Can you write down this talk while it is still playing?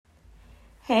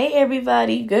Hey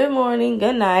everybody, good morning,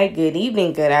 good night, good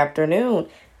evening, good afternoon,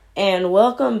 and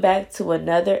welcome back to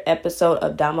another episode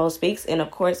of Damo Speaks. And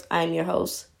of course, I'm your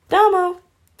host, Damo.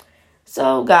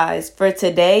 So guys, for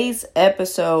today's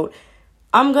episode,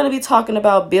 I'm going to be talking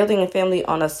about building a family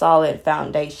on a solid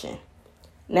foundation.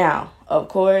 Now, of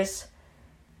course,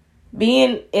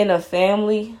 being in a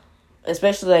family,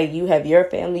 especially like you have your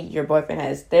family, your boyfriend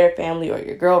has their family, or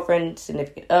your girlfriend,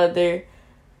 significant other,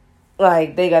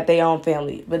 like they got their own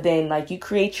family. But then like you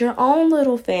create your own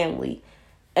little family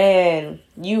and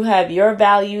you have your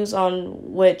values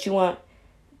on what you want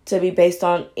to be based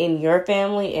on in your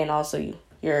family, and also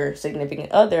your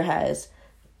significant other has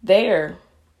their,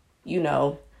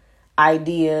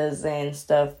 ideas and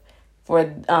stuff for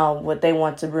what they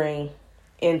want to bring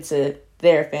into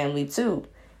their family too,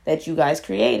 that you guys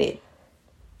created.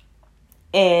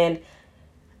 And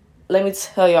let me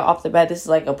tell you off the bat, this is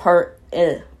like an important,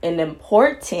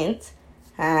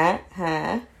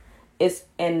 it's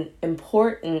an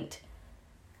important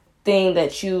thing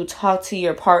that you talk to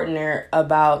your partner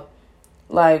about,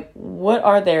 like what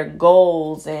are their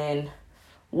goals and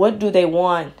what do they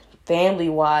want family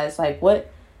wise, like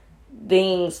what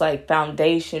things like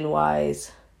foundation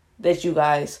wise that you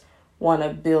guys want to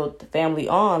build the family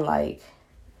on. Like,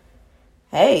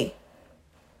 hey,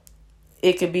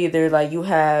 it could be either like you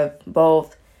have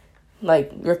both,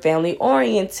 like you're family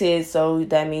oriented, so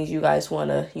that means you guys want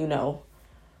to,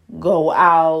 go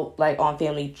out like on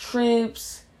family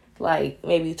trips, like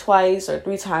maybe twice or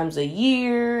three times a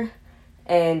year,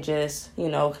 and just,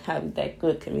 have that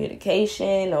good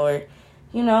communication or,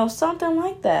 something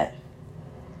like that.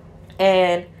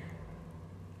 And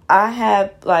I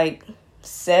have like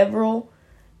several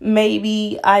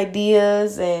maybe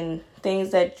ideas and things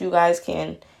that you guys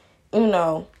can,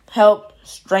 help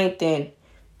strengthen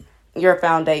your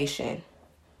foundation.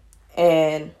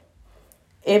 And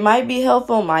it might be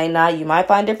helpful, might not. You might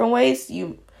find different ways.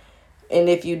 And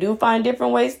if you do find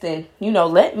different ways, then,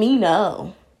 let me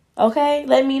know. Okay?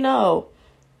 Let me know.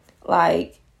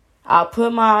 Like, I'll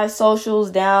put my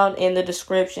socials down in the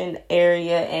description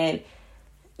area, and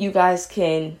you guys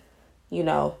can,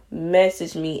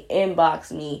 message me,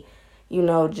 inbox me,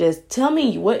 just tell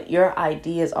me what your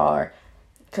ideas are.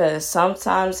 Because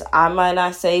sometimes I might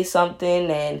not say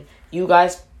something and you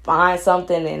guys find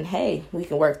something, and hey, we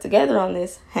can work together on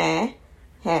this.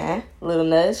 Little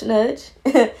nudge.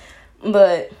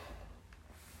 But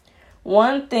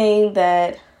one thing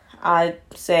that I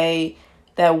say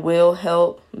that will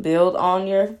help build on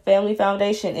your family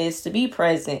foundation is to be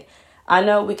present. I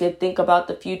know we could think about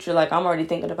the future, like I'm already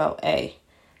thinking about,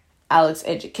 Alex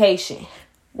education,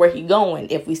 where he going.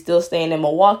 If we still staying in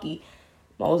Milwaukee,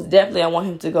 most definitely I want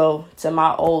him to go to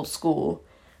my old school.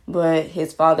 But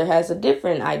his father has a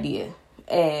different idea.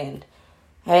 And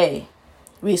hey,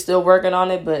 we still working on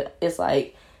it, but it's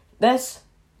like that's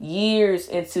years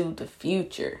into the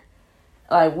future.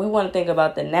 Like, we want to think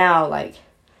about the now. Like,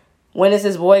 when is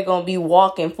this boy going to be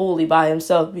walking fully by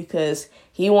himself? Because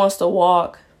he wants to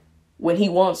walk when he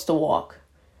wants to walk.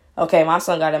 Okay, my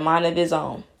son got a mind of his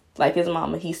own. Like his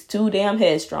mama, he's too damn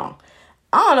headstrong.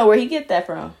 I don't know where he get that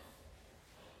from.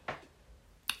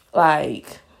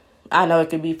 Like, I know it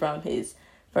could be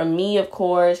from me, of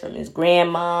course, from his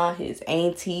grandma, his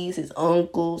aunties, his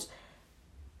uncles.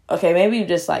 Okay, maybe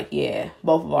just like,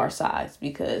 both of our sides,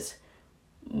 because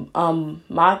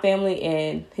my family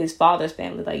and his father's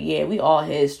family, like, we all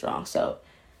headstrong. So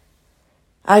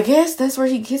I guess that's where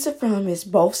he gets it from, is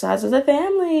both sides of the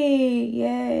family.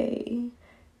 Yay.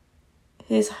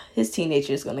 His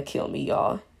teenager is gonna kill me,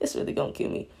 y'all. It's really gonna kill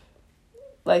me.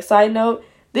 Like, side note,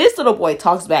 this little boy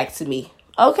talks back to me.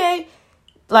 Okay?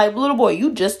 Like, little boy,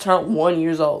 you just turned 1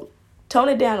 year old. Tone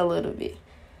it down a little bit.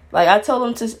 Like, I told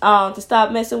him to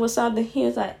stop messing with something. He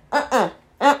was like,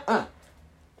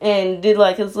 and did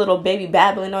like his little baby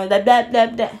babbling on that,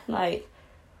 that. Like,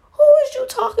 who is you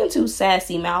talking to,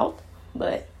 sassy mouth?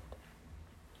 But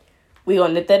we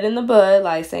gonna nip that in the bud,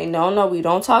 like saying, no, we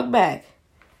don't talk back.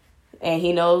 And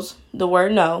he knows the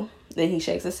word no. Then he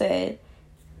shakes his head.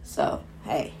 So,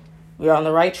 hey, we're on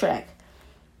the right track.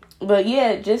 But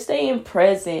yeah, just staying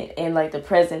present in like the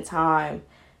present time,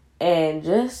 and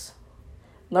just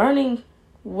learning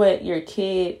what your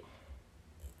kid,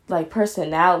 like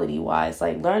personality wise,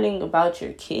 like learning about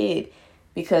your kid,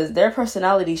 because their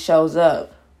personality shows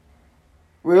up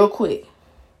real quick.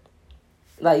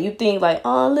 Like, you think like,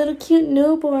 oh, little cute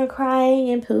newborn crying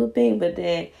and pooping, but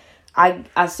then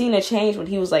I seen a change when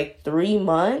he was like 3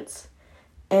 months,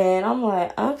 and I'm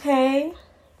like, okay,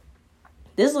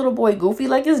 this little boy goofy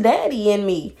like his daddy and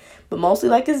me, but mostly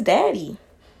like his daddy.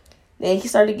 Then he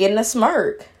started getting a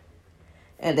smirk.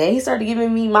 And then he started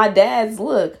giving me my dad's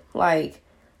look, like,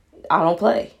 I don't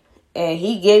play. And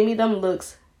he gave me them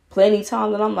looks plenty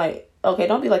times, and I'm like, okay,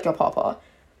 don't be like your papa.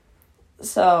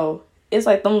 So it's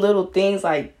like them little things,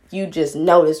 like, you just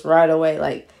notice right away.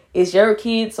 Like, it's your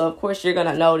kid, so of course you're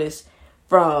gonna notice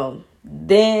from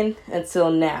then until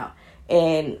now.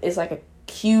 And it's like a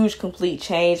huge, complete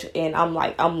change. And I'm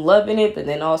like, I'm loving it, but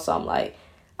then also I'm like,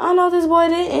 I know this boy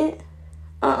didn't.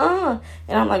 And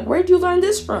I'm like, where'd you learn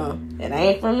this from? It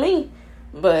ain't from me.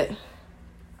 But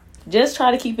just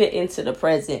try to keep it into the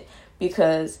present,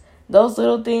 because those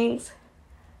little things,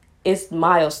 it's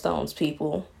milestones,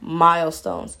 people.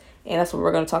 Milestones. And that's what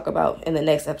we're going to talk about in the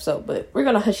next episode. But we're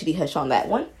going to hushity hush on that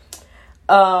one.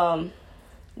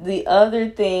 The other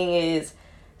thing is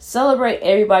celebrate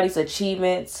everybody's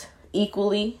achievements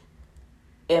equally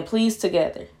and please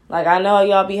together. Like, I know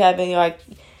y'all be having, like,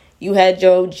 you had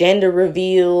your gender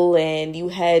reveal and you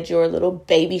had your little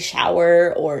baby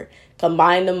shower, or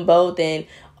combine them both, and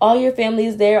all your family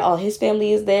is there, all his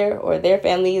family is there, or their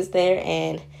family is there,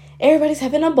 and everybody's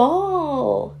having a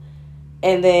ball.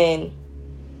 And then,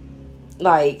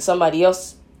 like, somebody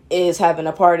else is having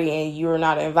a party and you're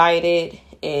not invited,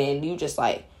 and you just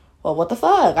like, well, what the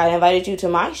fuck? I invited you to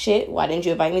my shit. Why didn't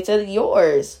you invite me to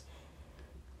yours?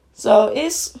 So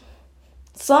it's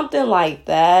something like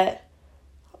that.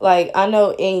 Like, I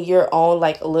know in your own,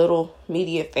 like, little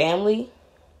media family,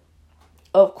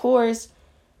 of course,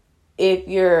 if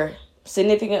your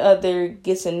significant other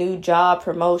gets a new job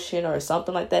promotion or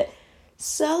something like that,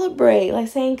 celebrate, like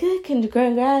saying good,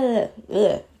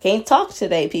 can't talk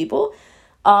today, people.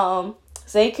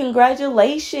 Say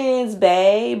congratulations,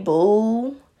 babe,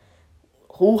 boo,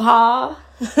 hoo-ha,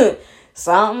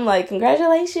 something like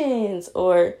congratulations.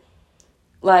 Or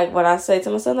like when I say to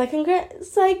my son, like, congrats,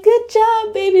 it's like, good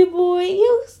job, baby boy,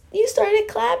 you started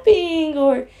clapping.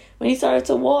 Or when he started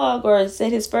to walk or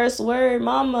said his first word,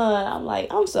 mama, I'm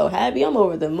like, I'm so happy, I'm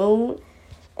over the moon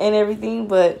and everything.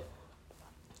 But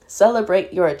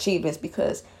celebrate your achievements,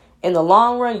 because in the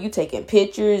long run, you taking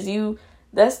pictures,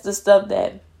 that's the stuff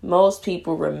that most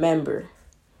people remember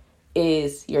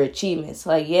is your achievements.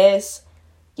 Like, yes,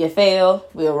 you fail,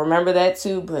 we'll remember that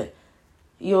too, but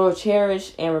you'll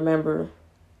cherish and remember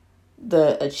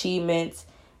the achievements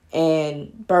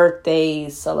and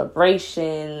birthdays,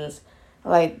 celebrations.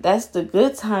 Like, that's the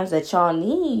good times that y'all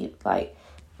need, like,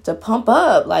 to pump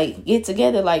up, like, get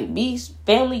together, like, be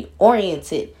family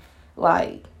oriented,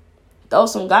 like, throw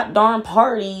some goddamn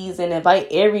parties and invite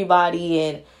everybody.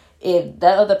 And if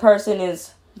that other person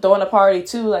is throwing a party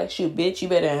too, like, shoot, bitch, you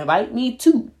better invite me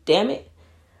too, damn it.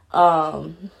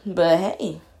 But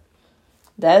hey,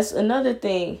 that's another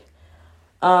thing.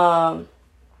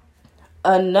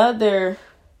 Another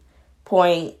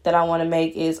point that I want to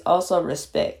make is also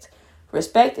respect.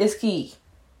 Respect is key.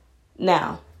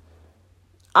 Now,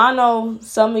 I know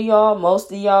some of y'all,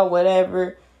 most of y'all,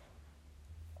 whatever,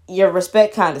 your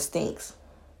respect kind of stinks.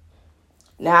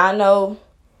 Now, I know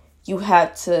you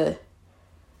have to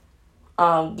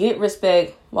get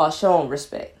respect while showing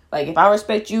respect. Like, if I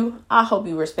respect you, I hope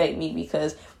you respect me,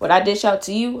 because what I dish out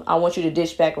to you, I want you to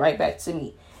dish right back to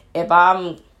me. If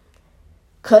I'm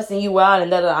cussing you out,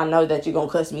 and I know that you're going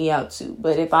to cuss me out too.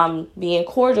 But if I'm being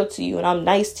cordial to you and I'm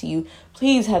nice to you,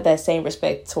 please have that same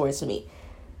respect towards me.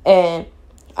 And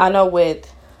I know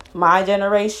with my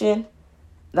generation,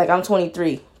 like, I'm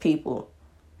 23, people.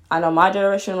 I know my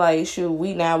generation, like, shoot,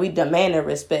 we demand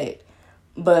respect.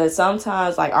 But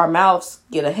sometimes, like, our mouths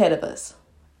get ahead of us.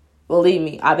 Believe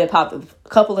me, I've been popped a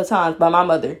couple of times by my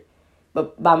mother,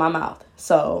 but by my mouth.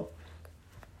 So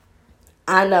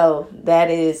I know that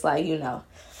is, like,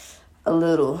 a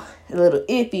little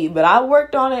iffy, but I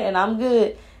worked on it and I'm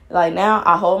good. Like, now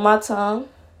I hold my tongue,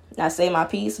 I say my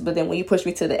piece, but then when you push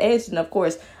me to the edge, then of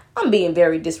course I'm being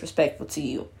very disrespectful to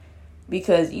you,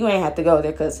 because you ain't have to go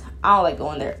there, because I don't like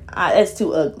going there. It's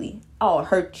too ugly. I will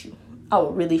hurt you. I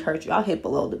will really hurt you. I'll hit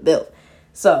below the belt.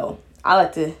 So I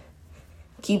like to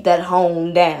keep that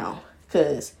honed down,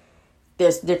 because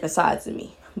there's different sides of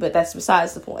me, but that's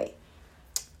besides the point.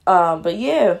 But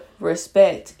yeah,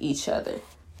 respect each other.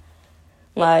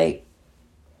 Like,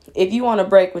 if you want to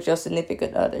break with your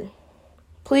significant other,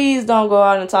 please don't go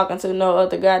out and talking to no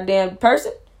other goddamn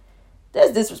person.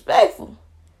 That's disrespectful.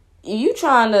 You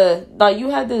trying to, like,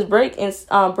 you have this break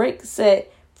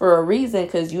set for a reason,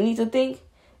 because you need to think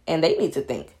and they need to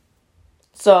think.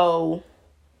 So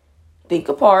think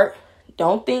apart.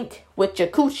 Don't think with your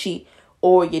coochie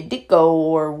or your dicko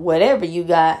or whatever you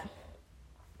got.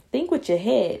 Think with your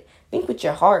head. Think with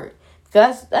your heart.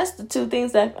 Because that's the two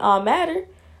things that matter.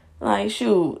 Like,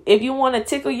 shoot, if you want to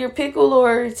tickle your pickle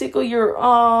or tickle your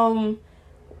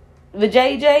the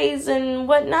JJs and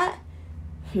whatnot,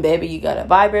 baby, you got a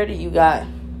vibrator, you got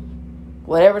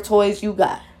whatever toys you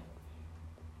got.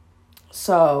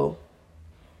 So,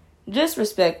 just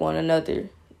respect one another.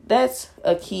 That's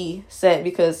a key set,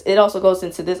 because it also goes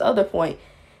into this other point.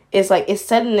 It's like, it's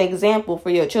setting an example for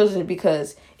your children,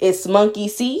 because it's monkey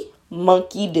see,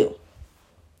 monkey do.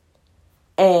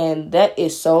 And that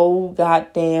is so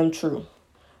goddamn true.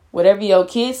 Whatever your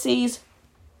kid sees,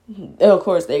 of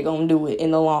course they're going to do it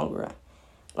in the long run.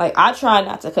 Like, I try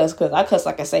not to cuss, because I cuss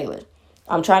like a sailor.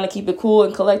 I'm trying to keep it cool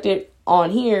and collected on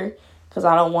here, because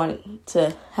I don't want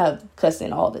to have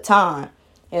cussing all the time.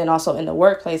 And also in the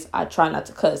workplace, I try not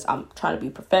to cuss. I'm trying to be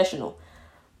professional.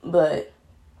 But,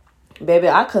 baby,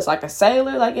 I cuss like a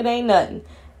sailor, like it ain't nothing.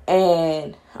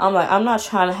 And I'm like, I'm not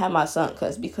trying to have my son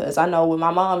cuss, because I know with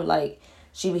my mom, like,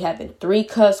 she be having 3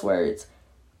 cuss words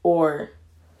or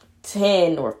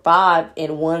 10 or 5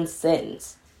 in one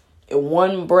sentence, in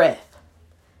one breath.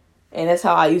 And that's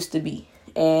how I used to be.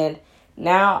 And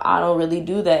now I don't really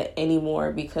do that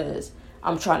anymore, because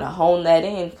I'm trying to hone that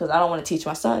in, because I don't want to teach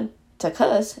my son to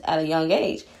cuss at a young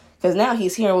age. Because now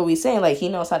he's hearing what we're saying. Like, he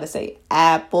knows how to say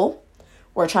apple.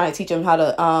 We're trying to teach him how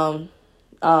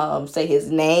to say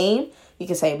his name. He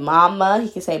can say mama. He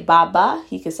can say baba.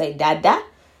 He can say dada.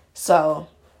 So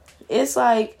it's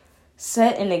like,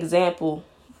 set an example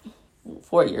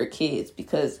for your kids,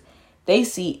 because they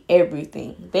see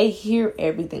everything. They hear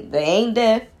everything. They ain't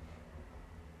deaf.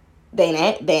 They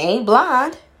ain't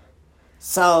blind.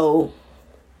 So,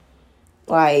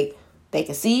 like, they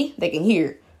can see, they can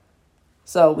hear.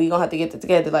 So we gonna have to get it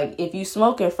together. Like, if you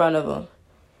smoke in front of them,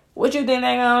 what you think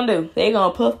they gonna do? They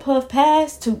gonna puff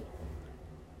past too.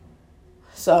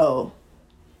 So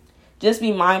just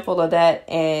be mindful of that.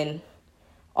 And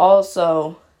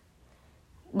also,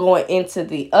 going into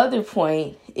the other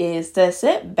point is to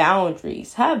set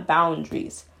boundaries. Have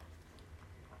boundaries.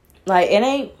 Like, it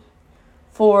ain't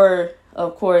for,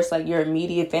 of course, like, your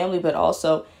immediate family, but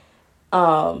also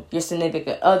your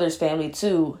significant other's family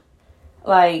too.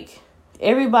 Like,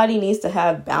 everybody needs to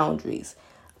have boundaries.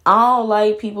 I don't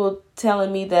like people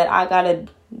telling me that I gotta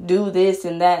do this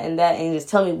and that and just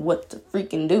tell me what to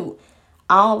freaking do.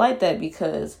 I don't like that,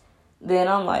 because then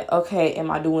I'm like, okay, am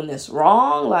I doing this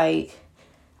wrong? Like,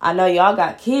 I know y'all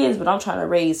got kids, but I'm trying to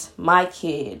raise my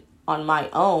kid on my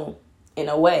own in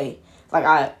a way. Like,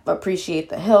 I appreciate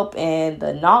the help and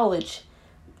the knowledge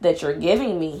that you're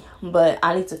giving me, but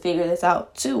I need to figure this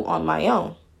out too on my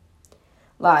own.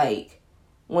 Like,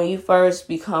 when you first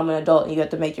become an adult and you have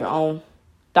to make your own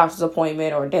doctor's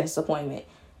appointment or dentist appointment,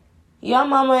 your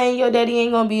mama and your daddy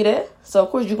ain't gonna be there. So, of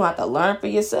course, you're gonna have to learn for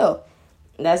yourself.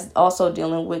 And that's also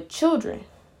dealing with children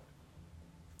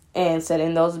and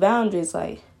setting those boundaries.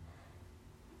 Like,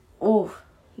 ooh,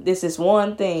 this is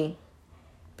one thing,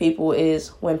 people, is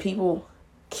when people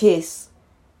kiss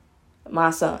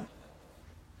my son.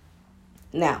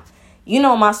 Now, you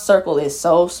know my circle is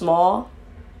so small.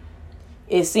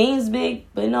 It seems big,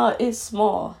 but no, it's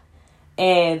small.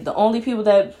 And the only people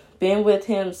that been with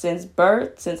him since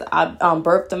birth, since I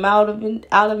birthed him out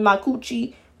of my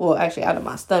coochie, well, actually out of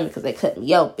my stomach, because they cut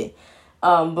me open.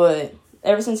 But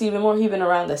ever since he been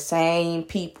around the same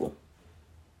people.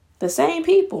 The same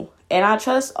people. And I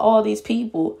trust all these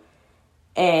people.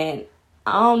 And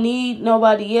I don't need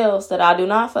nobody else that I do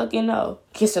not fucking know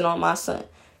kissing on my son.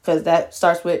 Because that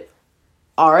starts with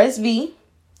RSV.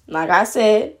 Like I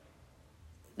said,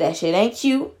 that shit ain't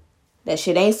cute. That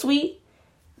shit ain't sweet.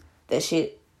 That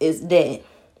shit is dead.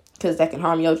 Because that can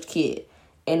harm your kid.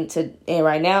 And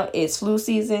right now, it's flu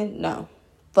season. No.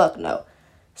 Fuck no.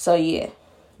 So yeah.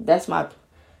 That's my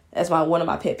one of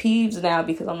my pet peeves now.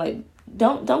 Because I'm like,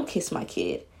 don't kiss my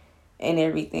kid. And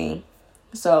everything.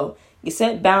 So you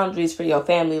set boundaries for your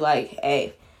family. Like,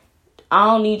 hey, I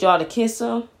don't need y'all to kiss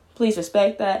him. Please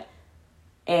respect that.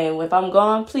 And if I'm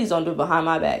gone, please don't do it behind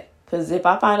my back. Because if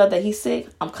I find out that he's sick,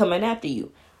 I'm coming after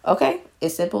you. Okay?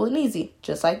 It's simple and easy.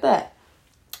 Just like that.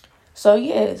 So,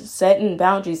 yeah, setting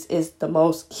boundaries is the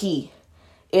most key.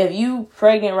 If you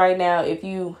pregnant right now, if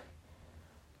you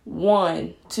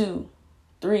 1, 2,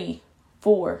 3,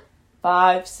 4,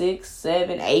 5, 6,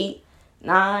 7, 8,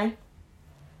 9,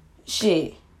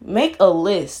 shit, make a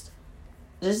list.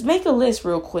 Just make a list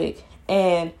real quick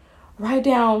and write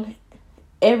down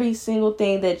every single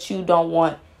thing that you don't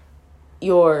want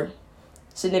your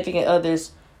significant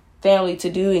other's family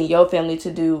to do and your family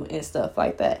to do and stuff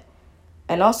like that.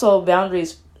 And also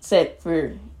boundaries set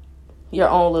for your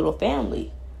own little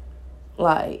family.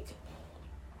 Like,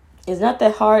 it's not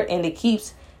that hard, and it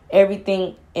keeps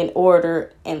everything in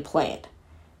order and planned.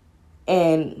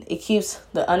 And it keeps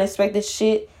the unexpected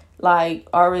shit like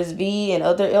RSV and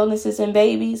other illnesses in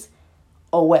babies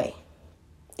away.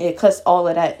 It cuts all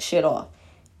of that shit off.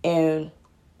 And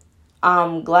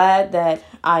I'm glad that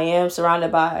I am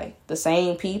surrounded by the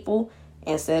same people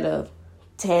instead of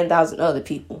 10,000 other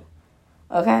people.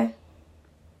 Okay?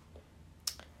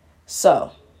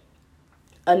 So,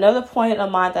 another point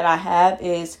of mine that I have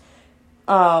is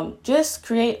just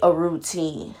create a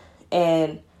routine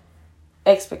and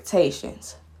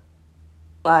expectations.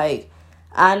 Like,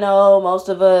 I know most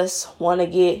of us want to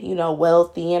get,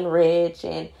 wealthy and rich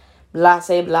and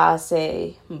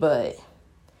blase, but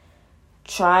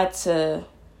try to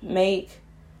make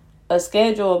a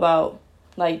schedule about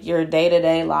like your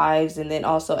day-to-day lives, and then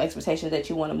also expectations that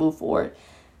you want to move forward.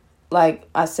 Like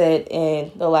I said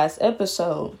in the last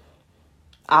episode,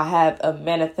 I have a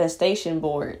manifestation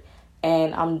board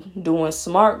and I'm doing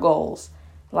SMART goals.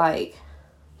 Like,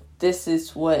 this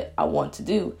is what I want to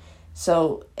do.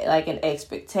 So, like, an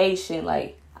expectation,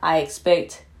 like, I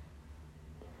expect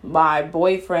my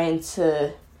boyfriend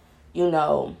to,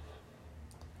 not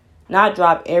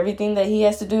drop everything that he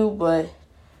has to do, but,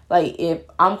 like, if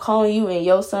I'm calling you and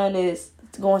your son is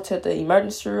going to the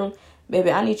emergency room,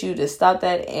 baby, I need you to stop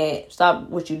that and stop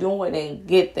what you're doing and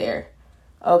get there.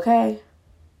 Okay?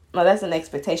 Now, that's an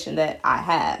expectation that I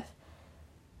have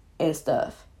and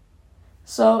stuff.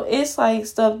 So, it's, like,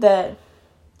 stuff that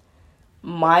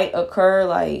might occur,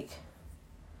 like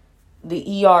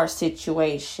the ER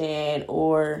situation,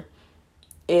 or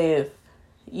if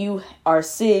you are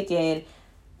sick and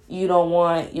you don't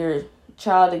want your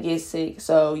child to get sick,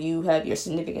 so you have your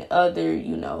significant other,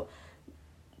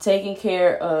 taking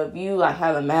care of you, like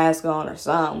have a mask on or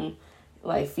something,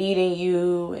 like feeding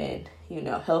you and,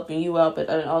 helping you out, but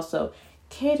then also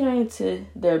catering to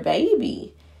their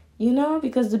baby,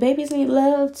 because the babies need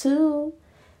love too.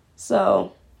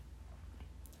 So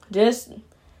just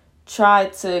try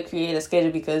to create a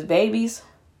schedule, because babies,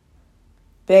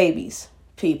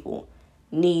 people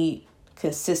need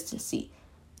consistency.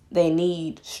 They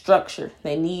need structure.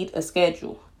 They need a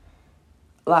schedule.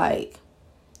 Like,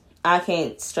 I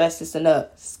can't stress this enough.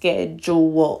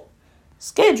 Schedule.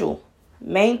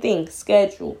 Main thing,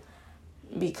 schedule.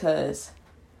 Because,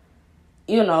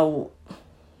 without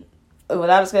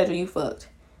a schedule, you fucked.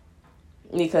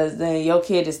 Because then your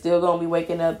kid is still going to be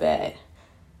waking up at,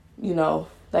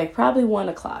 like probably 1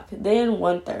 o'clock. Then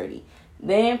 1:30.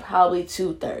 Then probably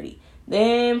 2:30.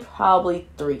 Then probably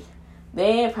 3.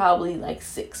 Then probably like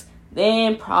 6.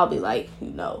 Then probably like,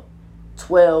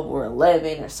 12 or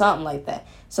 11 or something like that.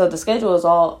 So the schedule is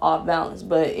all off balance.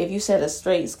 But if you set a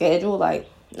straight schedule, like,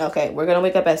 okay, we're going to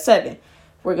wake up at 7.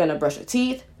 We're going to brush your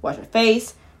teeth, wash your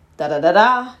face,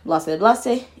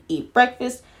 blase, eat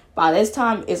breakfast. By this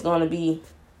time, it's going to be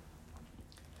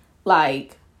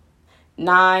like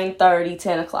 9:30,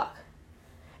 10 o'clock.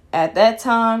 At that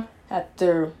time,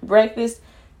 after breakfast,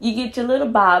 you get your little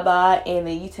bye-bye, and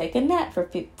then you take a nap for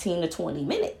 15 to 20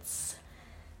 minutes.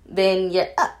 Then you're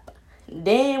up.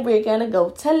 Then we're going to go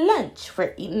to lunch.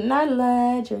 We're eating our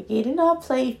lunch. We're getting all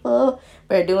playful.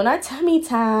 We're doing our tummy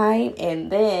time.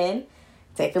 And then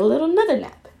take a little another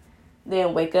nap.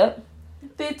 Then wake up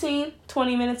 15,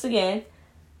 20 minutes again.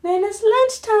 Then it's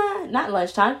lunchtime. Not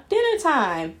lunchtime, dinner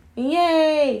time.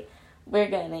 Yay. We're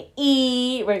going to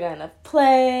eat. We're going to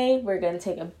play. We're going to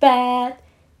take a bath.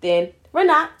 Then we're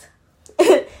knocked.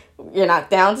 You're knocked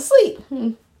down to sleep.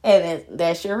 And then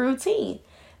that's your routine.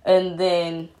 And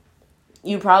then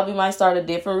you probably might start a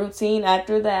different routine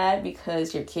after that,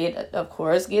 because your kid, of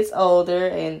course, gets older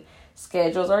and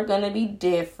schedules are going to be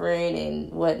different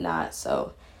and whatnot.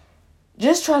 So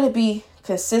just try to be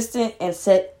consistent and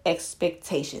set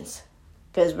expectations,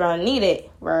 because we're going to need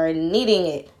it. We're needing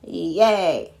it.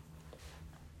 Yay.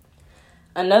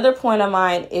 Another point of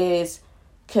mine is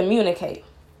communicate.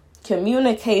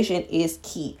 Communication is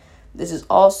key. This is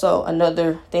also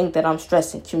another thing that I'm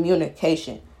stressing,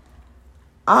 communication.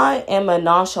 I am a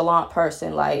nonchalant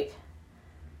person. Like,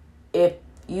 if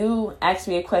you ask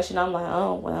me a question, I'm like,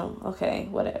 oh, well, okay,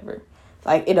 whatever.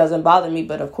 Like, it doesn't bother me,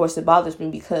 but of course it bothers me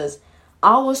because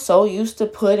I was so used to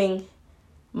putting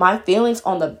my feelings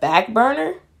on the back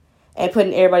burner and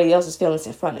putting everybody else's feelings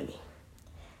in front of me.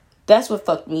 That's what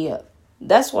fucked me up.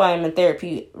 That's why I'm in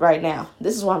therapy right now.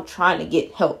 This is why I'm trying to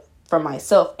get help for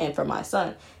myself and for my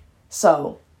son.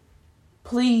 So,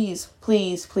 please,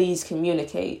 please, please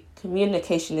communicate.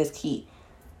 Communication is key.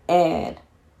 And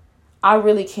I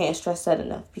really can't stress that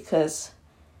enough, because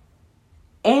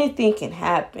anything can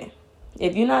happen.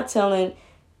 If you're not telling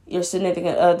your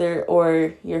significant other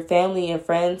or your family and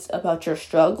friends about your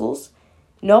struggles,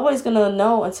 nobody's going to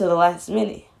know until the last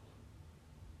minute.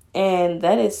 And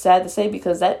that is sad to say,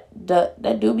 because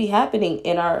that do be happening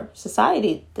in our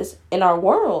society, in our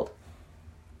world.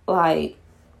 Like,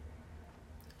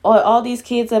 all these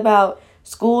kids about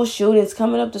school shootings,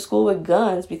 coming up to school with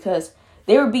guns because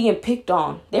they were being picked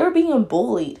on. They were being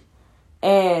bullied.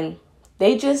 And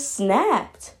they just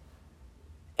snapped.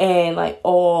 And like,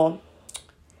 oh,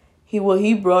 he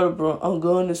brought a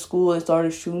gun to school and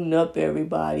started shooting up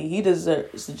everybody. He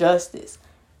deserves justice.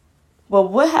 But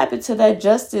what happened to that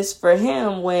justice for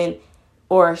him when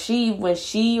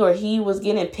she or he was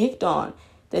getting picked on?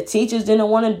 The teachers didn't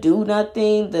want to do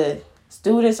nothing. The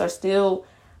students are still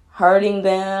hurting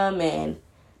them and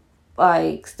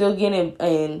like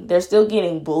they're still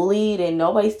getting bullied and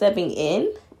nobody's stepping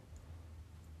in.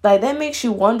 Like, that makes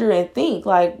you wonder and think,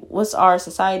 like, what's our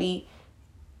society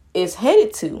is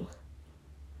headed to?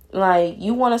 Like,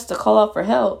 you want us to call out for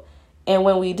help, and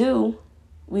when we do,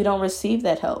 we don't receive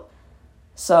that help.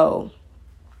 So,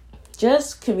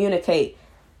 just communicate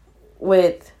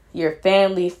with your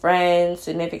family, friends,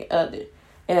 significant other,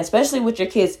 and especially with your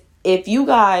kids. If you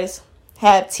guys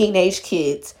have teenage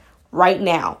kids right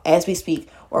now, as we speak,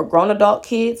 or grown adult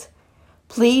kids,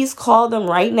 please call them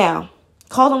right now.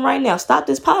 Call them right now. Stop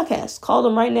this podcast. Call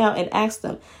them right now and ask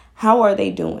them, how are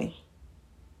they doing?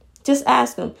 Just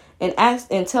ask them and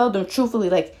tell them truthfully,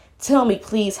 like, tell me,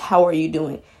 please, how are you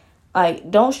doing? Like,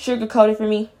 don't sugarcoat it for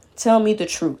me. Tell me the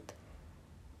truth.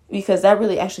 Because that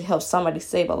really actually helps somebody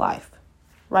save a life.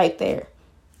 Right there.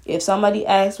 If somebody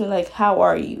asks me, like, how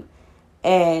are you?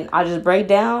 And I just break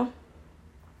down,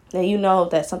 then you know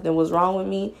that something was wrong with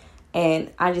me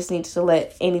and I just need to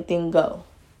let anything go.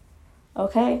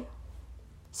 Okay?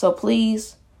 So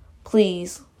please,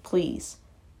 please, please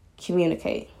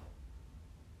communicate.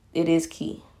 It is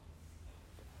key.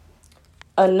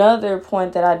 Another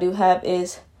point that I do have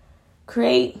is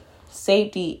create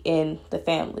safety in the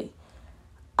family.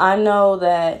 I know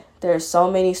that there's so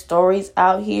many stories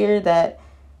out here that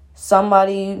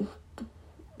somebody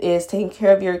is taking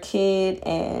care of your kid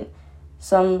and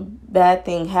some bad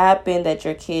thing happened that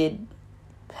your kid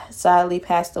sadly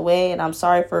passed away. And I'm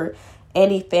sorry for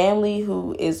any family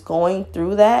who is going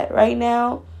through that right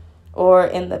now or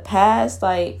in the past.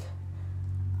 Like,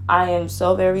 I am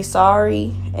so very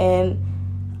sorry, and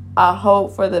I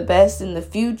hope for the best in the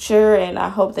future, and I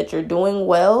hope that you're doing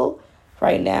well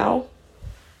right now.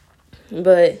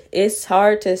 But it's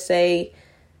hard to say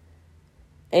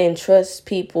and trust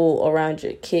people around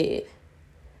your kid.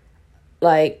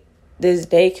 Like, this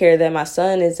daycare that my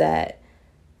son is at,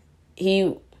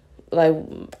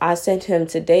 I sent him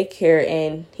to daycare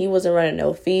and he wasn't running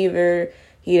no fever.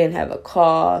 He didn't have a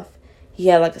cough. He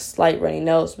had like a slight runny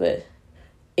nose, but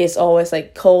it's always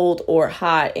like cold or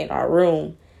hot in our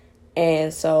room.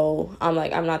 And so I'm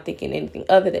not thinking anything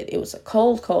of it. It was a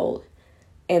cold.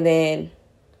 And then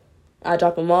I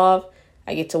drop him off.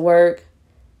 I get to work,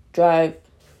 drive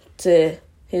to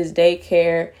his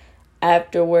daycare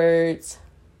afterwards,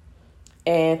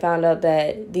 and found out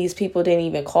that these people didn't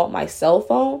even call my cell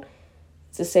phone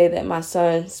to say that my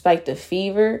son spiked a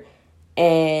fever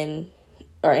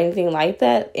or anything like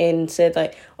that, and said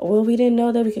like, oh, well, we didn't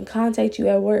know that we can contact you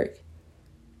at work.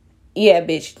 Yeah,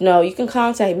 bitch. No, you can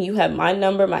contact me. You have my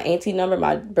number, my auntie number,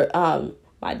 my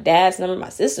dad's number, my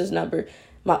sister's number,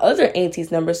 my other auntie's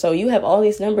number. So you have all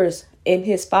these numbers in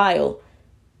his file,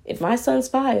 in my son's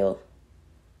file,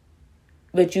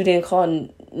 but you didn't call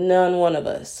one of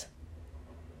us.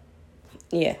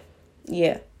 Yeah.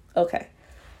 Okay.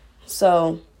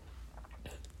 So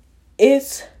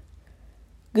it's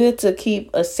good to keep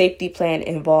a safety plan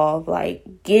involved.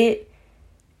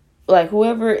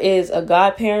 Whoever is a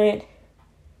godparent,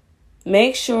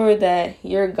 make sure that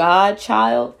your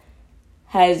godchild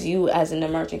has you as an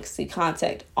emergency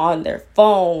contact on their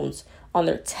phones, on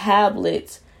their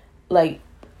tablets, like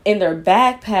in their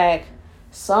backpack,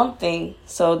 something,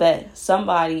 so that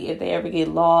somebody, if they ever get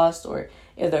lost or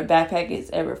if their backpack is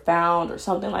ever found or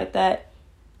something like that,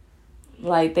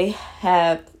 like they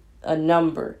have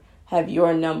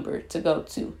your number to go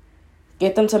to.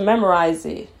 Get them to memorize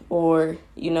it, or,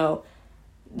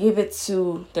 give it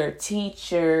to their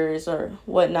teachers or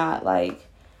whatnot. Like,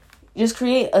 just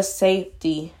create a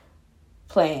safety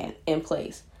plan in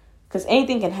place, because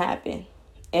anything can happen.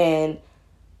 And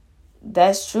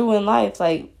that's true in life.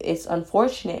 Like, it's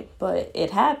unfortunate, but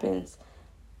it happens.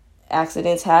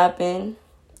 Accidents happen,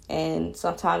 and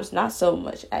sometimes not so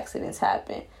much accidents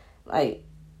happen. Like,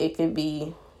 it could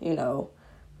be,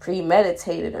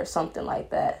 premeditated or something like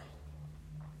that.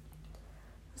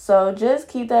 So just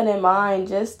keep that in mind,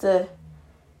 just to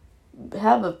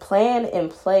have a plan in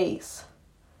place.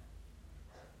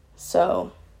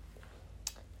 So,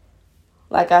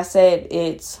 like I said,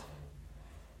 it's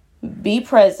be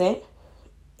present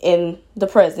in the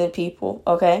present, people,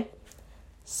 okay?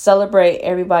 Celebrate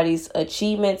everybody's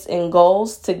achievements and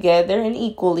goals together and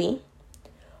equally.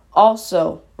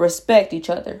 Also, respect each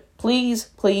other. Please,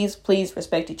 please, please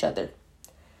respect each other.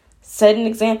 Set an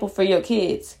example for your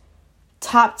kids.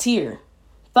 Top tier.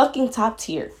 Fucking top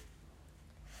tier.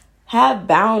 Have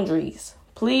boundaries.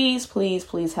 Please, please,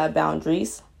 please have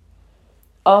boundaries.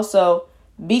 Also,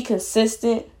 be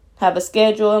consistent. Have a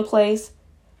schedule in place.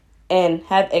 And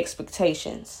have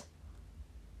expectations.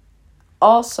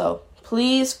 Also,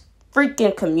 please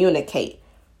freaking communicate.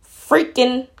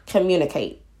 Freaking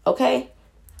communicate. Okay?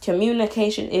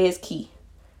 Communication is key.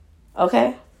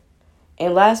 Okay?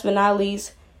 And last but not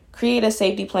least, create a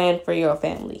safety plan for your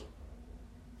family.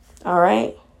 All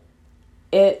right?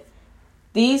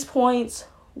 These points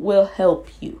will help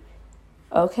you.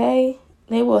 Okay?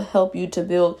 They will help you to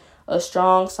build a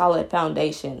strong, solid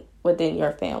foundation within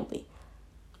your family.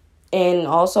 And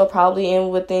also probably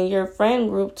within your friend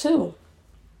group too.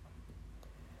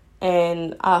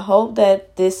 And I hope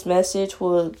that this message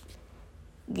will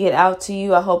get out to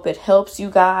you. I hope it helps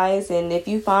you guys. And if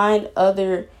you find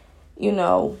other,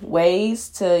 ways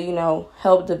to,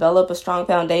 help develop a strong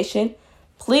foundation,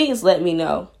 please let me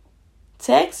know.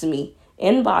 Text me,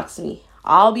 inbox me.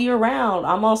 I'll be around.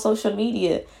 I'm on social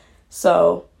media.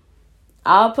 So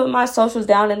I'll put my socials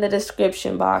down in the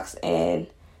description box. And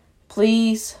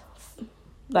please,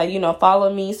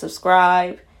 follow me,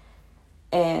 subscribe.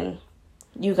 And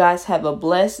you guys have a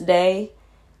blessed day.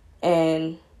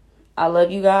 And I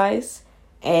love you guys.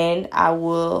 And I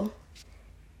will,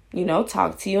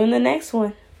 talk to you in the next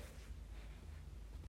one.